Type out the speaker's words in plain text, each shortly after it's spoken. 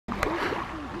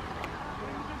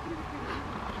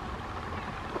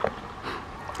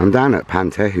I'm down at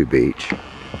Pantachou Beach.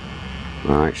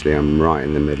 Well, actually I'm right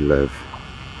in the middle of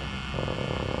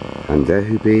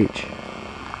Pantachou Beach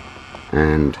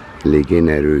and Glyki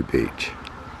Nero Beach.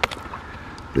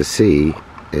 The sea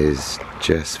is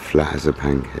just flat as a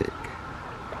pancake.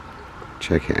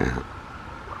 Check it out.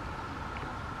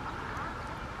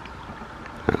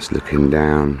 That's looking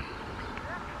down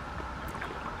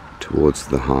towards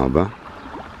the harbour.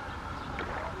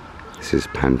 This is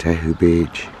Pantachou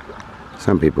Beach.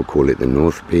 Some people call it the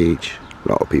North Beach. A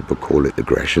lot of people call it the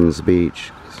Grecian Beach.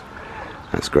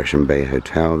 That's Grecian Bay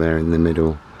Hotel there in the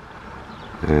middle.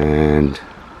 And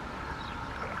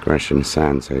Grecian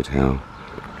Sands Hotel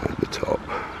at the top.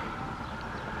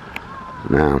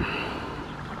 Now,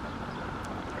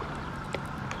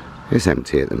 it's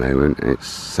empty at the moment. It's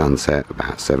sunset,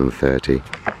 about 7:30.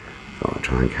 Thought I'd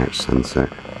try and catch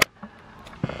sunset.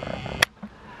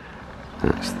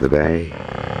 That's the bay.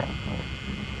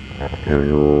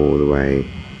 Going all the way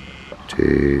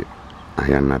to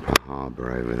Ayia Napa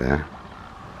Harbour over there.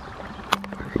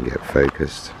 If I can get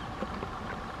focused.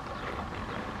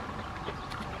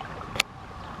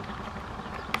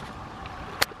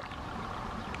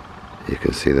 You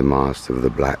can see the mast of the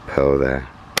Black Pearl there.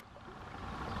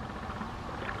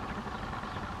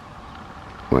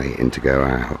 Waiting to go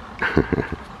out.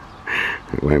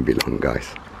 It won't be long,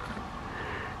 guys.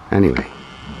 Anyway,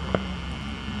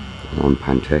 on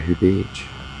Pantachou Beach,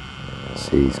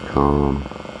 sea's calm.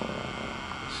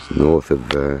 It's north of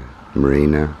the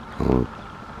marina or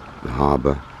the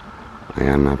harbour,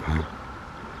 Ayia Napa.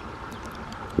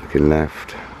 Looking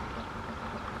left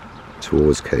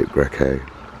towards Cape Greco,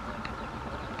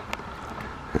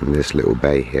 and this little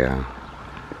bay here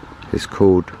is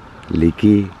called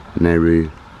Glyki Nero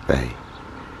Bay,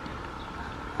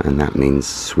 and that means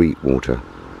sweet water.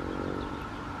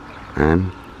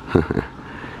 And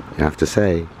you have to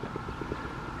say,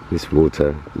 this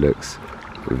water looks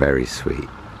very sweet.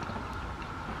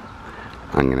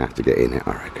 I'm gonna have to get in it,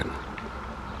 I reckon.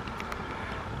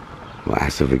 What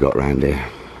else have we got around here?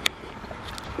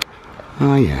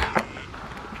 Oh yeah,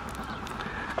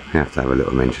 we have to have a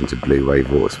little mention to Blue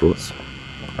Wave Water Sports,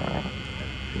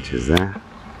 which is there.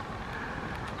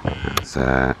 That's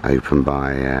opened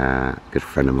by a good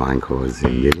friend of mine called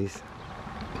Zimbilis.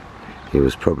 He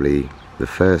was probably the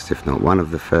first, if not one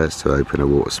of the first, to open a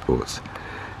water sports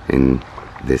in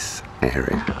this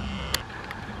area,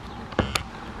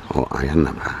 or Ayia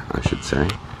Napa, I should say.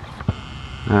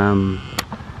 I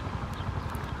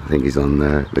think he's on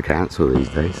the council these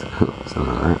days, something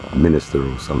like that, minister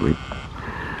or something.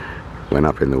 Went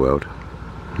up in the world.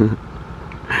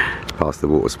 Passed the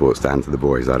water sports down to the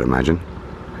boys, I'd imagine,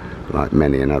 like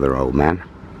many another old man.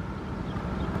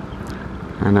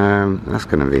 And that's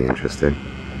going to be interesting.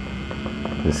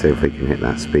 Let's see if we can hit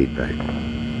that speedboat.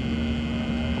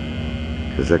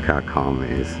 Because look how calm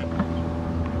it is.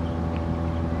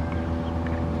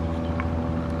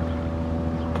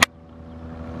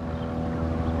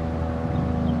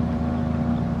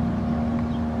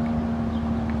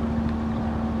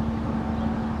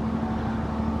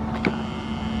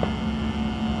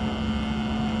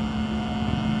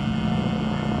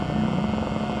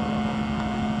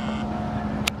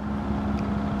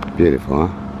 Beautiful,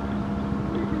 huh?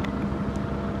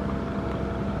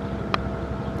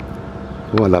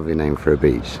 What a lovely name for a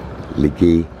beach.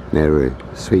 Glyki Nero,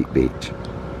 sweet beach.